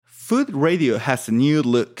Food radio has a new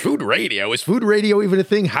look. Food radio? Is food radio even a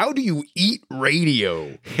thing? How do you eat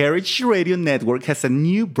radio? Heritage Radio Network has a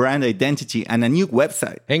new brand identity and a new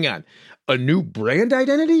website. Hang on. A new brand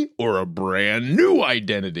identity or a brand new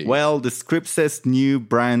identity? Well, the script says new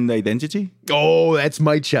brand identity. Oh, that's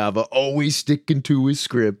my Chava, always sticking to his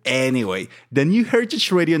script. Anyway, the new Heritage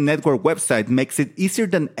Radio Network website makes it easier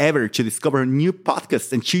than ever to discover new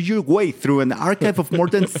podcasts and choose your way through an archive of more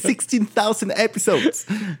than 16,000 episodes.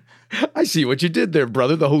 I see what you did there,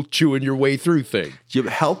 brother, the whole chewing your way through thing. You've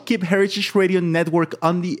helped keep Heritage Radio Network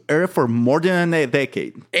on the air for more than a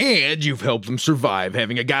decade. And you've helped them survive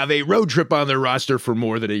having Agave Road Trip on their roster for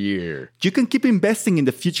more than a year. You can keep investing in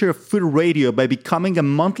the future of food radio by becoming a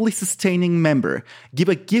monthly sustaining member. Give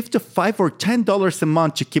a gift of $5 or $10 a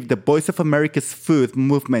month to keep the Voice of America's food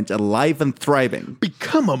movement alive and thriving.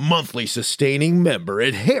 Become a monthly sustaining member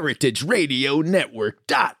at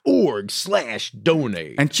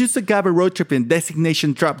heritageradionetwork.org/donate. And choose Agave Road Trip in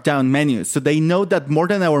designation drop-down menu so they know that more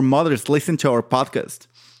than our mothers listen to our podcast.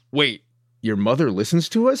 Wait, your mother listens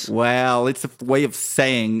to us? Well, it's a way of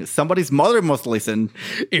saying somebody's mother must listen.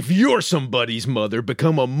 If you're somebody's mother,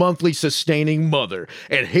 become a monthly sustaining mother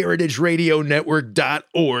at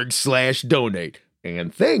heritageradionetwork.org/donate.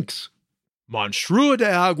 And thanks. Monstrua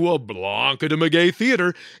de Agua Blanca de Maguey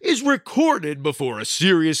Theater is recorded before a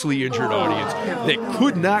seriously injured audience that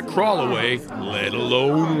could not crawl away, let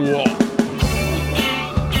alone walk.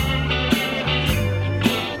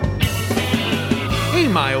 Hey,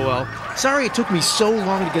 Mayoel. Sorry it took me so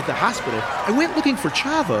long to get to the hospital. I went looking for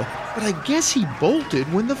Chava, but I guess he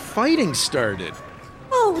bolted when the fighting started.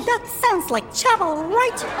 Oh, that sounds like Chava,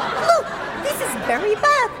 right? Look, this is very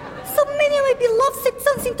bad. So many of my beloved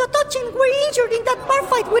sons in Totochin were injured in that bar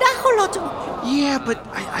fight with Ajoloto. Yeah, but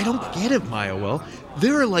I don't get it, Mayoel.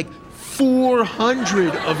 There are like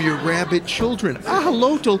 400 of your rabbit children.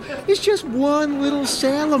 Ajolotl is just one little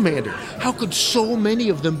salamander. How could so many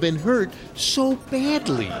of them been hurt so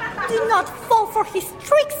badly? Do not fall for his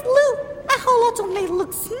tricks, Lou. Ajolotl may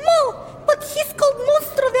look small, but he's called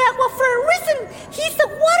Monstruo de Agua for a reason. He's a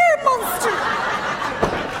water monster.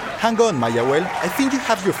 Hang on, Mayahuel. I think you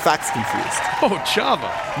have your facts confused. Oh,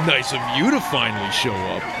 Chava, nice of you to finally show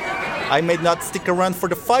up. I may not stick around for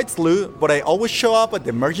the fights, Lou, but I always show up at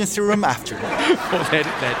the emergency room after. Oh, that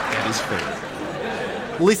is fair.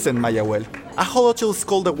 Listen, Mayahuel. Ajolotl is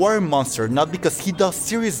called a water monster not because he does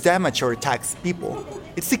serious damage or attacks people.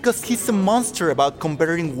 It's because he's a monster about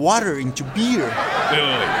converting water into beer.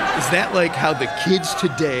 Is that like how the kids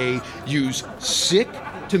today use sick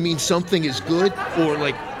to mean something is good, or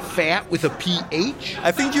like fat with a PH?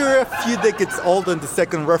 I think you're a few decades old on the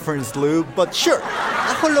second reference, Lou, but sure.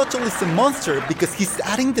 Ajolotl is a monster because he's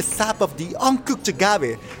adding the sap of the uncooked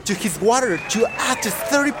agave to his water to add to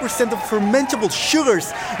 30% of fermentable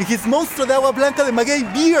sugars in his Monstruo de Agua Blanca de Maguey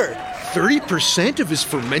beer. 30% of his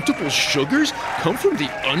fermentable sugars come from the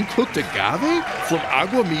uncooked agave? From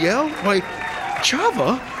agua miel? Why,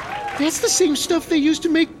 Chava, that's the same stuff they used to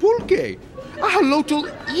make pulque. Ajolotl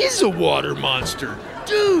is a water monster.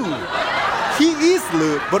 Dude! He is,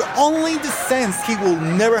 Lou, but only in the sense he will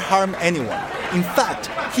never harm anyone. In fact,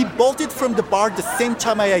 he bolted from the bar the same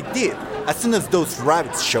time I did, as soon as those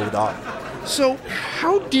rabbits showed up. So,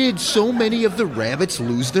 how did so many of the rabbits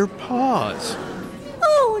lose their paws?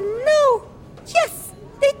 Oh, no. Yes,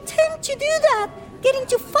 they tend to do that. Get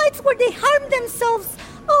into fights where they harm themselves.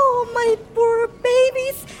 Oh, my poor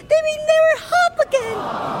babies. They may never hop again.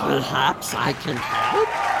 Perhaps I can help?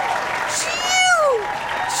 Chew!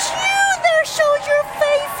 There shows your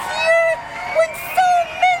face here when so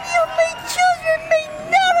many of my children may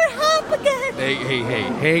never hop again. Hey,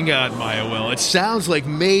 hang on, Mayoel. It sounds like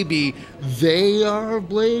maybe they are to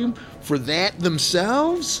blame for that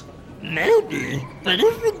themselves? Maybe, but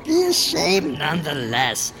it would be a shame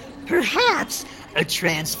nonetheless. Perhaps a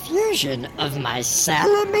transfusion of my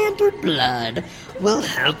salamander blood will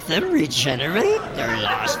help them regenerate their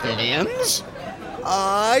lost limbs.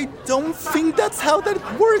 I don't think that's how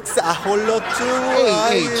that works, Ajolotl.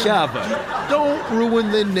 Hey, Chava, don't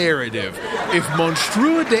ruin the narrative. If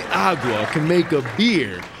Monstrua de Agua can make a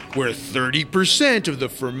beer where 30% of the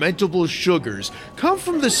fermentable sugars come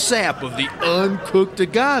from the sap of the uncooked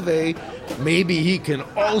agave, maybe he can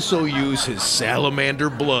also use his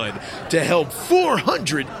salamander blood to help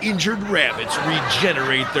 400 injured rabbits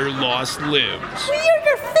regenerate their lost limbs.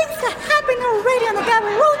 Weirder things that happen already on the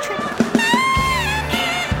Agave Road Trip.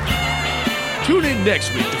 Tune in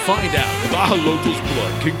next week to find out if Ahaloto's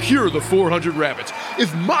blood can cure the 400 rabbits, if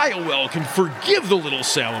Mayowell can forgive the little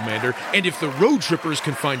salamander, and if the road trippers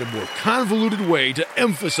can find a more convoluted way to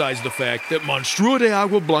emphasize the fact that Monstrua de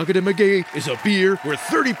Agua Blanca de Maguey is a beer where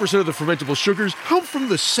 30% of the fermentable sugars come from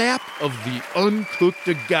the sap of the uncooked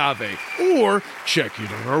agave. Or check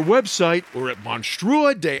it on our website or at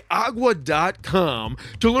monstruadeagua.com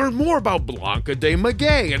to learn more about Blanca de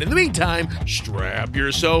Maguey. And in the meantime, strap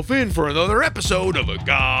yourself in for another episode of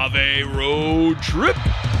Agave Road Trip.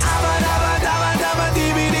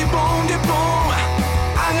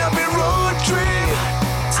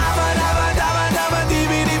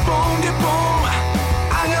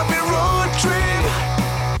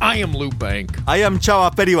 I am Lou Bank. I am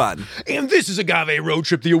Chava Perivan. And this is Agave Road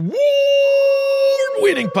Trip, the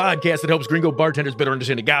award-winning podcast that helps gringo bartenders better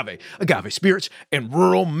understand agave spirits, and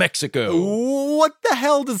rural Mexico. What the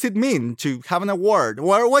hell does it mean to have an award?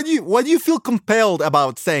 Why do you feel compelled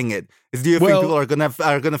about saying it? Do you think people are gonna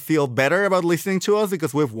feel better about listening to us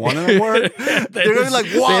because we've won an award? They're gonna be like,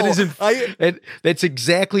 wow. That's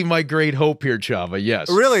exactly my great hope here, Chava. Yes.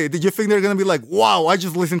 Really? Did you think they're gonna be like, wow, I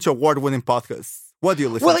just listened to award-winning podcasts? What do you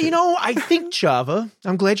listen to? Well, you know, I think, Chava,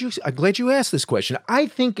 I'm glad you asked this question. I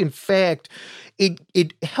think, in fact,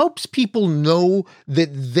 it helps people know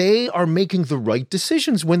that they are making the right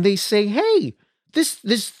decisions when they say, hey,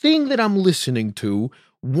 this thing that I'm listening to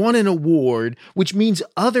won an award, which means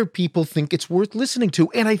other people think it's worth listening to.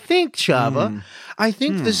 And I think, Chava,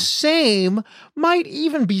 the same might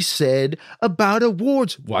even be said about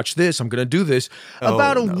awards. Watch this. I'm going to do this.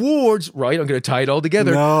 Awards, right? I'm going to tie it all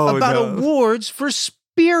together. Awards for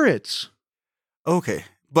spirits. Okay.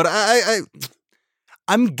 But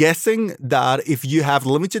I'm guessing that if you have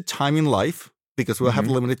limited time in life, because we'll have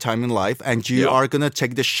limited time in life, and you are going to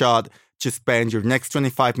take the shot to spend your next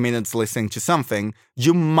 25 minutes listening to something,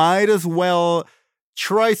 you might as well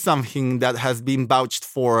try something that has been vouched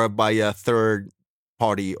for by a third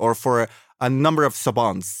party or for a number of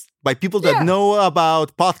savants, by people that know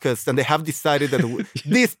about podcasts, and they have decided that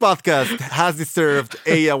this podcast has deserved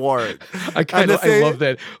a award. I love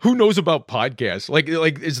that. Who knows about podcasts? Like,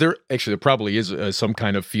 is there actually? There probably is some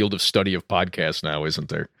kind of field of study of podcasts now, isn't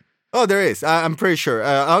there? Oh, there is. I'm pretty sure.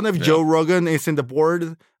 I don't know if Joe Rogan is in the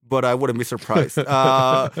board, but I wouldn't be surprised.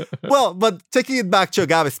 But taking it back to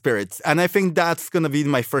agave spirits, and I think that's going to be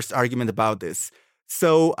my first argument about this.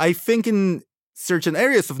 So I think in certain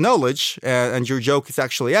areas of knowledge, and your joke is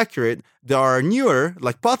actually accurate, there are newer,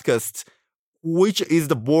 like podcasts, which is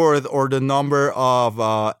the board or the number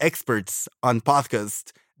of experts on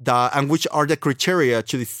podcasts, and which are the criteria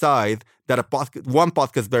to decide that one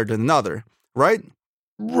podcast is better than another, right?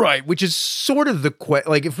 Right, which is sort of the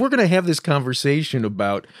like, if we're going to have this conversation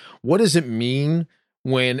about what does it mean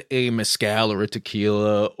when a mezcal or a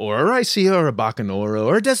tequila or a raicilla or a bacanora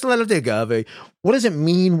or a destilado de agave, what does it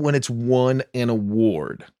mean when it's won an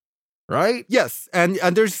award? Right? Yes, and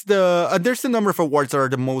there's the number of awards that are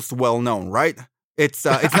the most well known, right? It's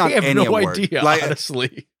not I have any no award. idea,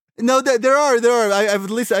 honestly. No, there are.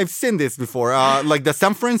 I've seen this before. Like the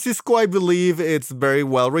San Francisco, I believe it's very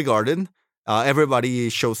well regarded. Everybody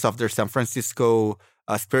shows off their San Francisco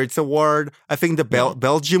Spirits Award. I think the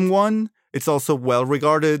Belgium one, it's also well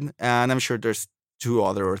regarded, and I'm sure there's 2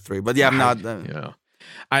 other or 3. But I'm not.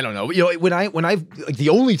 I don't know. You know, when I the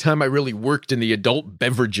only time I really worked in the adult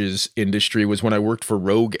beverages industry was when I worked for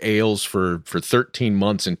Rogue Ales for 13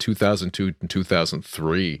 months in 2002 and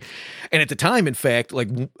 2003. And at the time, in fact, like,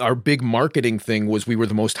 our big marketing thing was we were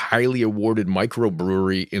the most highly awarded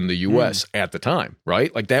microbrewery in the US at the time,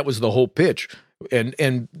 right? Like, that was the whole pitch. And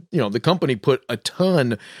you know, the company put a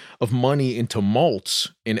ton of money into malts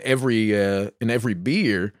in every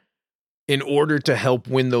beer in order to help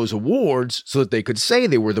win those awards so that they could say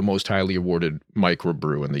they were the most highly awarded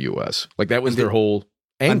microbrew in the U.S. Like, that was their whole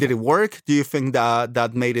angle. And did it work? Do you think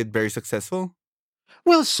that made it very successful?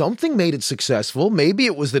 Well, something made it successful. Maybe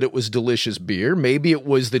it was that it was delicious beer. Maybe it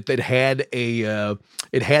was that it had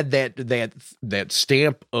that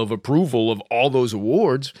stamp of approval of all those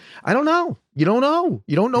awards. I don't know. You don't know.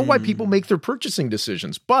 You don't know why people make their purchasing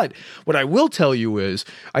decisions. But what I will tell you is,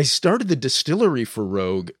 I started the distillery for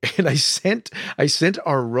Rogue, and I sent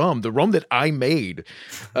our rum, the rum that I made.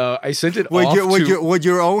 I sent it with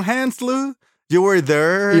your own hands, Lou. You were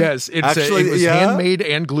there. Yes, it was handmade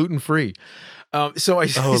and gluten-free. So I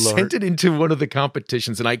sent it into one of the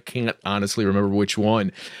competitions, and I can't honestly remember which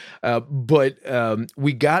one. But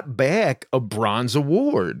we got back a bronze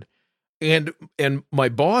award, and my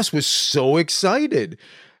boss was so excited,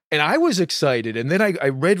 and I was excited. And then I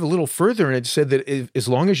read a little further, and it said that as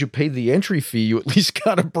long as you paid the entry fee, you at least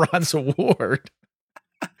got a bronze award.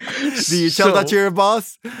 Do you tell that to your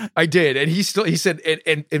boss? I did, and he said,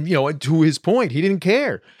 and and to his point, he didn't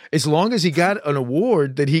care as long as he got an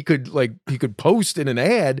award that he could post in an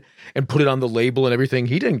ad and put it on the label and everything.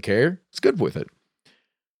 He didn't care. It's good with it.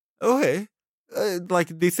 Okay,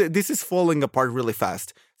 this is falling apart really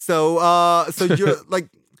fast. So you're like,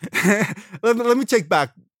 let me check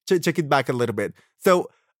it back a little bit. So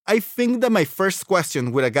I think that my first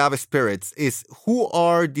question with agave spirits is, who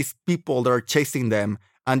are these people that are chasing them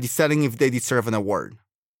and deciding if they deserve an award?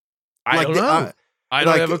 I don't know. I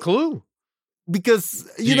don't have a clue. Because,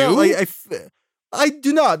 I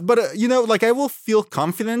do not. But, I will feel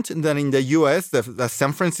confident that in the U.S., the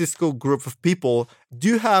San Francisco group of people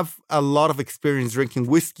do have a lot of experience drinking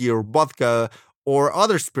whiskey or vodka or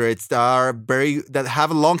other spirits that have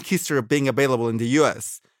a long history of being available in the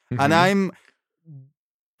U.S. Mm-hmm. And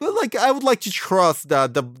I would like to trust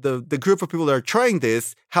that the group of people that are trying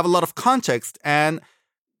this have a lot of context and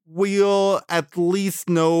will at least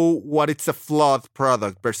know what it's a flawed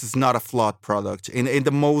product versus not a flawed product in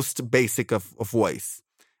the most basic of ways,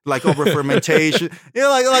 like over fermentation.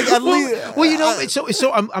 At least.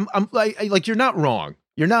 So I'm like, you're not wrong.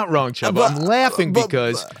 You're not wrong, Chubb. I'm laughing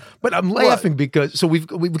because so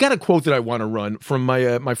we've got a quote that I want to run from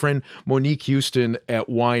my friend Monique Houston at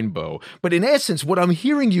Winebow. But in essence, what I'm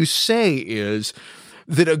hearing you say is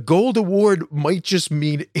that a gold award might just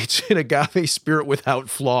mean it's an agave spirit without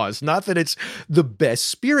flaws, not that it's the best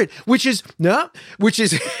spirit, which is I'm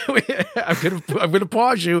gonna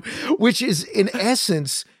pause you, which is in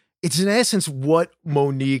essence what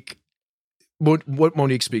Monique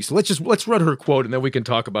speaks. Let's run her quote and then we can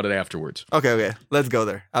talk about it afterwards. Okay. Let's go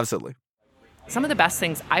there. Absolutely. Some of the best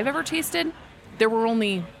things I've ever tasted, there were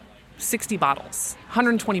only 60 bottles,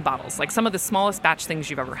 120 bottles, like some of the smallest batch things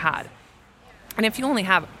you've ever had. And if you only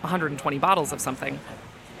have 120 bottles of something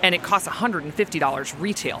and it costs $150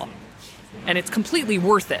 retail, and it's completely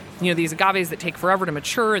worth it. These agaves that take forever to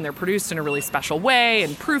mature and they're produced in a really special way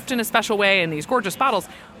and proofed in a special way in these gorgeous bottles,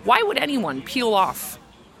 why would anyone peel off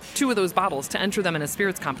 2 of those bottles to enter them in a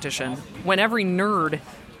spirits competition when every nerd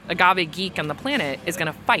agave geek on the planet is going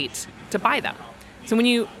to fight to buy them? So when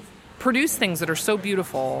you produce things that are so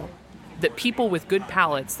beautiful that people with good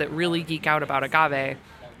palates that really geek out about agave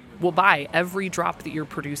will buy every drop that you're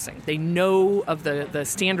producing. They know of the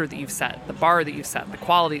standard that you've set, the bar that you've set, the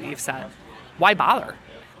quality that you've set. Why bother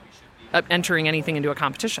entering anything into a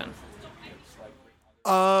competition?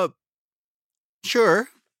 Sure.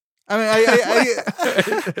 I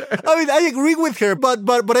agree with her,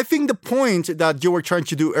 but I think the point that you were trying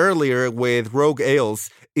to do earlier with Rogue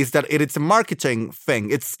Ales is that it's a marketing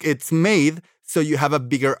thing. It's made so you have a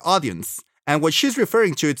bigger audience, and what she's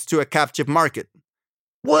referring to is to a captive market.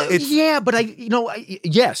 Well, but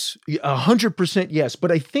yes, 100% yes.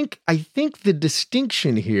 But I think the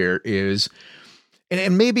distinction here is,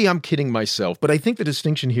 and maybe I'm kidding myself, but I think the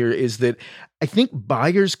distinction here is that I think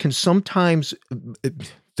buyers can sometimes,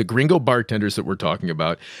 the gringo bartenders that we're talking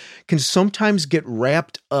about, can sometimes get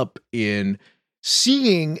wrapped up in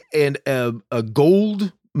seeing a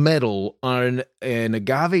gold medal on an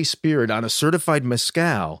agave spirit on a certified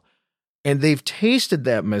mezcal, and they've tasted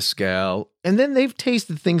that mezcal, and then they've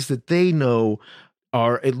tasted things that they know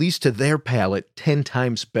are, at least to their palate, 10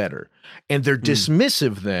 times better. And they're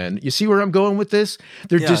dismissive then. You see where I'm going with this?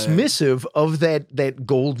 They're dismissive of that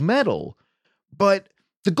gold medal. But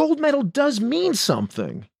the gold medal does mean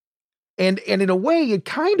something. And in a way, it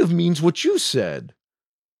kind of means what you said.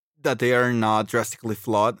 That they are not drastically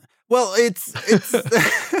flawed. Well, it's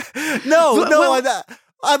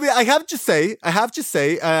I have to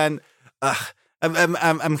say, and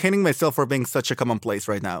I'm hating myself for being such a commonplace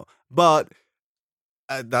right now, but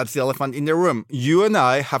that's the elephant in the room. You and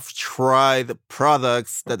I have tried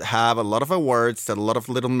products that have a lot of awards, that a lot of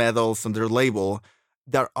little medals on their label,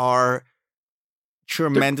 that are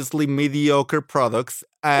tremendously mediocre products.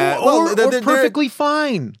 Or perfectly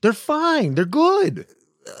fine. They're fine. They're good.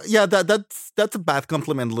 Yeah, that's a bad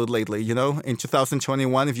compliment lately. In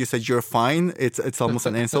 2021, if you said you're fine, it's almost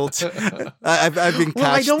an insult. I've been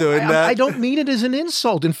catched doing that. I don't mean it as an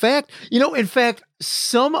insult. In fact,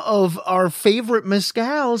 some of our favorite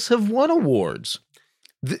mezcals have won awards.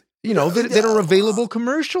 That are available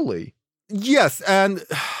commercially. Yes, and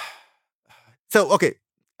so okay,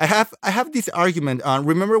 I have this argument on.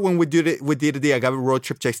 Remember when we did the Agave Road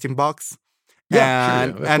Trip tasting box? Yeah,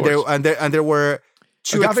 and there were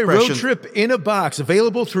two Agave expressions. Road Trip in a box,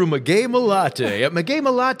 available through Magema Latte at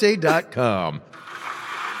magemalatte.com.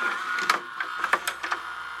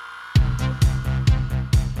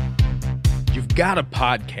 You've got a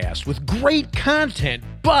podcast with great content,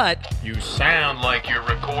 but you sound like you're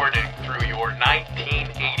recording through your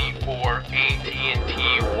 1984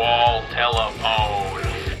 AT&T wall telephone.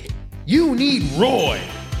 You need Roy.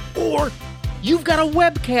 Or you've got a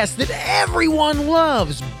webcast that everyone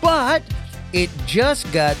loves, but it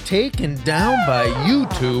just got taken down by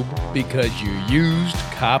YouTube because you used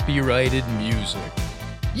copyrighted music.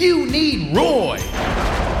 You need Roy.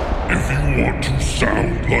 If you want to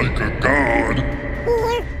sound like a god,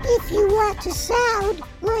 Or if you want to sound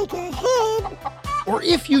like a head. Or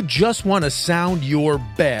if you just want to sound your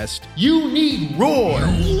best, you need Roy.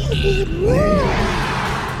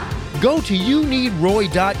 Go to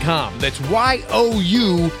youneedroy.com. That's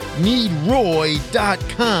YOU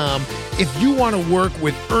needroy.com if you want to work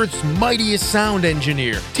with Earth's mightiest sound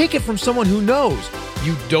engineer. Take it from someone who knows.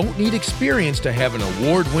 You don't need experience to have an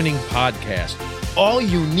award-winning podcast. All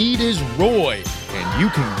you need is Roy, and you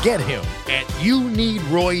can get him at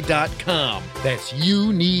youneedroy.com. That's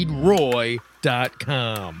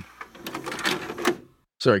youneedroy.com.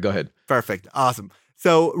 Sorry, go ahead. Perfect. Awesome.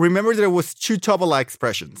 So remember there was two Tobola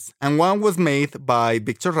expressions, and one was made by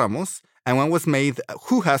Victor Ramos, and one was made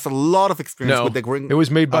who has a lot of experience with the it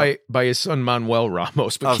was made by his son Manuel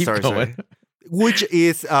Ramos, but keep going. Sorry. Which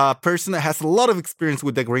is a person that has a lot of experience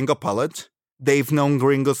with the Gringo palette. They've known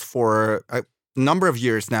Gringos for a number of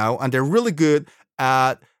years now, and they're really good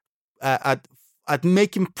at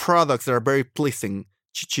making products that are very pleasing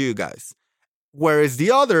to you guys. Whereas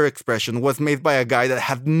the other expression was made by a guy that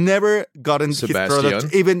had never gotten his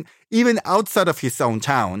product even outside of his own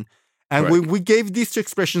town. And Right. when we gave these two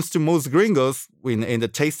expressions to most gringos in the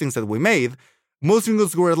tastings that we made, most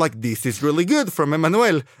gringos were like, this is really good. From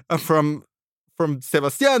Emmanuel, from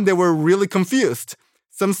Sebastian, they were really confused.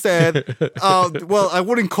 Some said, well, I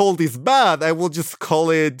wouldn't call this bad. I will just call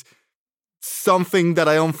it something that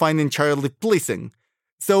I don't find entirely pleasing.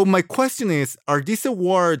 So my question is, are these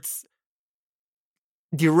awards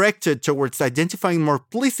directed towards identifying more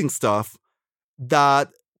pleasing stuff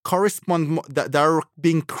that correspond, that are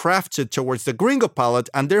being crafted towards the Gringo palette,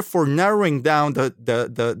 and therefore narrowing down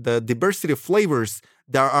the diversity of flavors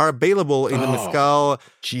that are available in the mezcal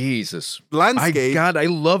Jesus landscape? I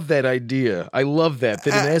love that idea. I love that.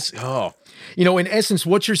 That in essence,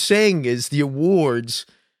 what you're saying is the awards,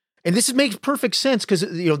 and this makes perfect sense because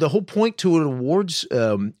the whole point to an awards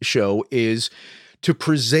show is to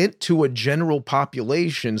present to a general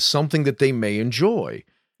population something that they may enjoy.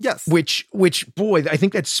 Yes. Which boy, I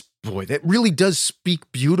think that really does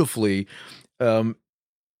speak beautifully to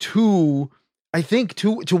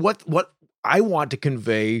what I want to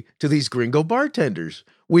convey to these Gringo bartenders,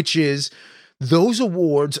 which is those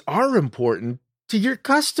awards are important to your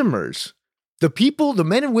customers. The people, the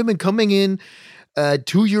men and women coming in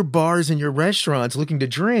to your bars and your restaurants looking to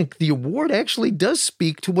drink, the award actually does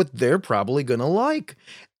speak to what they're probably going to like.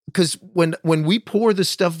 Because when we pour the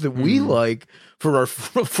stuff that we like for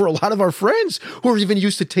a lot of our friends who are even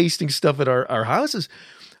used to tasting stuff at our houses,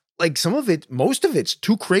 like most of it's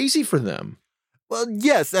too crazy for them. Well,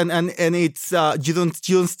 yes, and it's you don't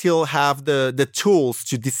still have the tools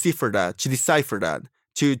to decipher that,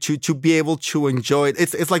 to be able to enjoy it.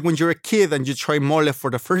 It's like when you're a kid and you try mole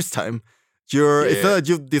for the first time. It's not that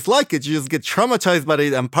you dislike it, you just get traumatized by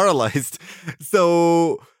it and paralyzed.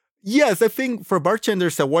 So yes, I think for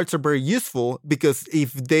bartenders, awards are very useful because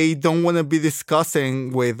if they don't want to be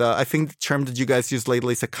discussing with, I think the term that you guys use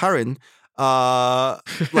lately is a Karen, or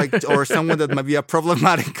someone that might be a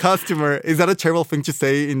problematic customer. Is that a terrible thing to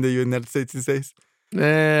say in the United States these days?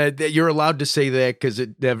 You're allowed to say that because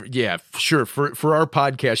it never. Yeah, sure. For our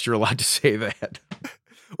podcast, you're allowed to say that.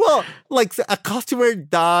 Well, like a customer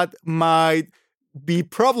that might be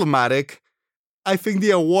problematic, I think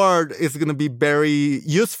the award is going to be very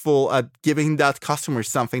useful at giving that customer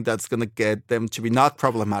something that's going to get them to be not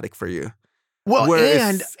problematic for you. Well,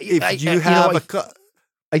 whereas I think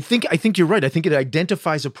you're right. I think it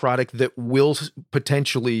identifies a product that will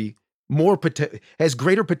potentially has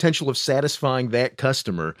greater potential of satisfying that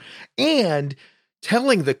customer, and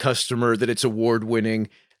telling the customer that it's award winning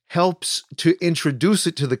helps to introduce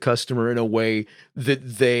it to the customer in a way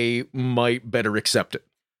that they might better accept it.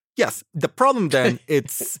 Yes. The problem then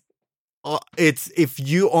it's if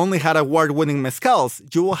you only had award-winning mezcals,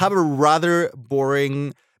 you will have a rather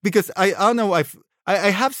boring, because I don't know, I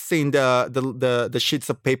have seen the sheets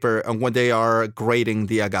of paper and when they are grading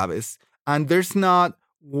the agaves, and there's not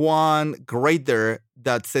one grade there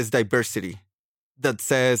that says diversity, that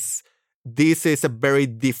says this is a very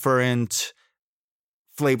different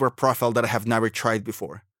flavor profile that I have never tried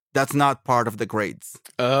before. That's not part of the grades.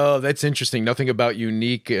 Oh, that's interesting. Nothing about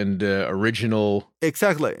unique and original.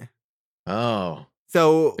 Exactly. Oh.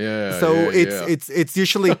 So Yeah, it's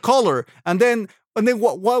usually color, and then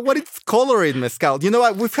what is color in mezcal? You know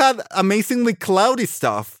what? We've had amazingly cloudy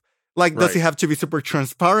stuff. Like, does Right. it have to be super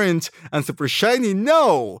transparent and super shiny?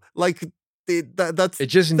 No, like that's It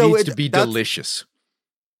just so needs to be that's- delicious.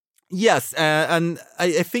 Yes, and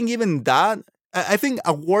I think even that, I think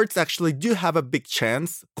awards actually do have a big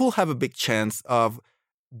chance, could have a big chance of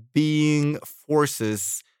being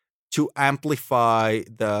forces to amplify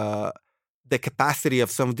the capacity of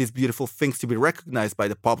some of these beautiful things to be recognized by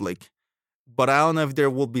the public. But I don't know if they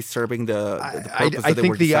will be serving the purpose I that they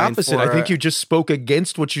think were the designed opposite. I for. think you just spoke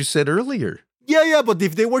against what you said earlier. Yeah, but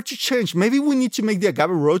if they were to change, maybe we need to make the Agave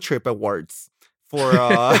Road Trip Awards for.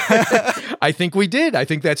 I think we did. I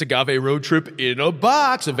think that's Agave Road Trip in a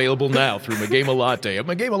box, available now through Magema Latte at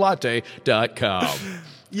magemalatte.com.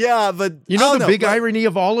 Yeah, but You know the big irony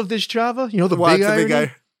of all of this, Java? You know the big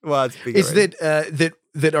irony? What's big Is irony?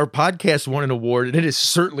 that our podcast won an award, and it is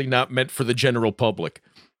certainly not meant for the general public.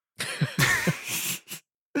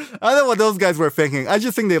 I don't know what those guys were thinking. I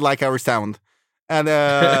just think they like our sound. And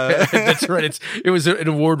That's right. It was an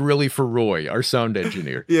award really for Roy, our sound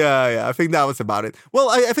engineer. yeah, I think that was about it. Well,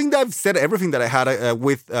 I think that I've said everything that I had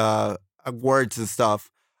with words and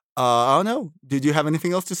stuff. I don't know. Did you have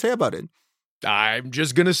anything else to say about it? I'm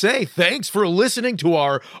just going to say thanks for listening to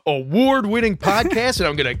our award-winning podcast, and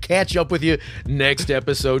I'm going to catch up with you next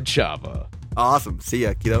episode, Chava. Awesome. See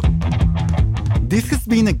ya, kiddo. This has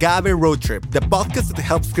been Agave Road Trip, the podcast that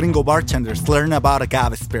helps gringo bartenders learn about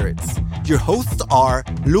agave spirits. Your hosts are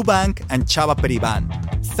Lou Bank and Chava Periban.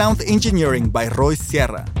 Sound engineering by Roy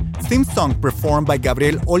Sierra. Theme song performed by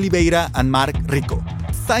Gabriel Oliveira and Mark Rico.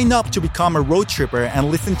 Sign up to become a road tripper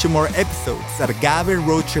and listen to more episodes at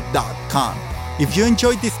agaveroadtrip.com. If you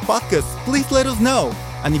enjoyed this podcast, please let us know.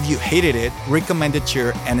 And if you hated it, recommend it to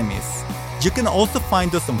your enemies. You can also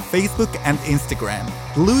find us on Facebook and Instagram.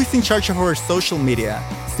 Lou is in charge of our social media,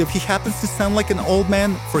 so if he happens to sound like an old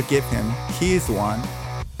man, forgive him. He is one.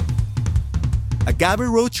 Agave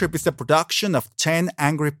Road Trip is a production of 10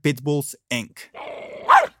 Angry Pitbulls, Inc.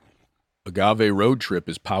 Agave Road Trip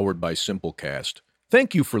is powered by Simplecast.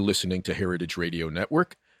 Thank you for listening to Heritage Radio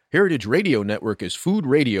Network. Heritage Radio Network is food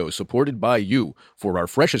radio supported by you. For our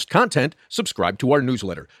freshest content, subscribe to our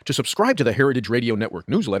newsletter. To subscribe to the Heritage Radio Network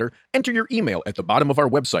newsletter, enter your email at the bottom of our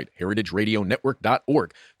website,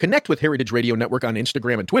 heritageradionetwork.org. Connect with Heritage Radio Network on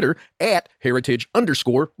Instagram and Twitter at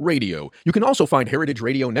heritage_radio. You can also find Heritage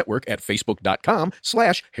Radio Network at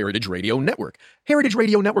facebook.com/Heritage Radio Network. Heritage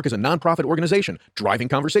Radio Network is a nonprofit organization driving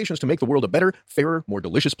conversations to make the world a better, fairer, more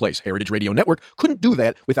delicious place. Heritage Radio Network couldn't do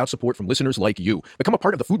that without support from listeners like you. Become a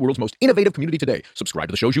part of the food world's most innovative community today. Subscribe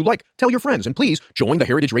to the shows you like, tell your friends, and please join the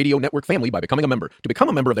Heritage Radio Network family by becoming a member. To become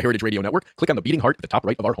a member of the Heritage Radio Network, click on the beating heart at the top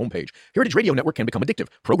right of our homepage. Heritage Radio Network can become addictive.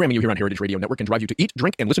 Programming you hear on Heritage Radio Network can drive you to eat,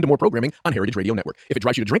 drink, and listen to more programming on Heritage Radio Network. If it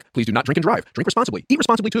drives you to drink, please do not drink and drive. Drink responsibly. Eat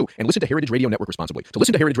responsibly too. And listen to Heritage Radio Network responsibly. To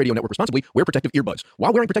listen to Heritage Radio Network responsibly, wear protective earbuds.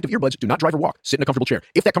 While wearing protective earbuds, do not drive or walk. Sit in a comfortable chair.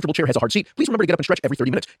 If that comfortable chair has a hard seat, please remember to get up and stretch every 30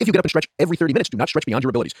 minutes. If you get up and stretch every 30 minutes, do not stretch beyond your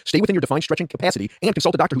abilities. Stay within your defined stretching capacity and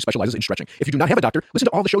consult a doctor who specializes in stretching. If you do not have a doctor, listen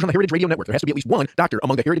to all the shows on the Heritage Radio Network. There has to be at least one doctor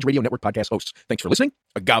among the Heritage Radio Network podcast hosts. Thanks for listening.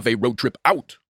 Agave Road Trip out.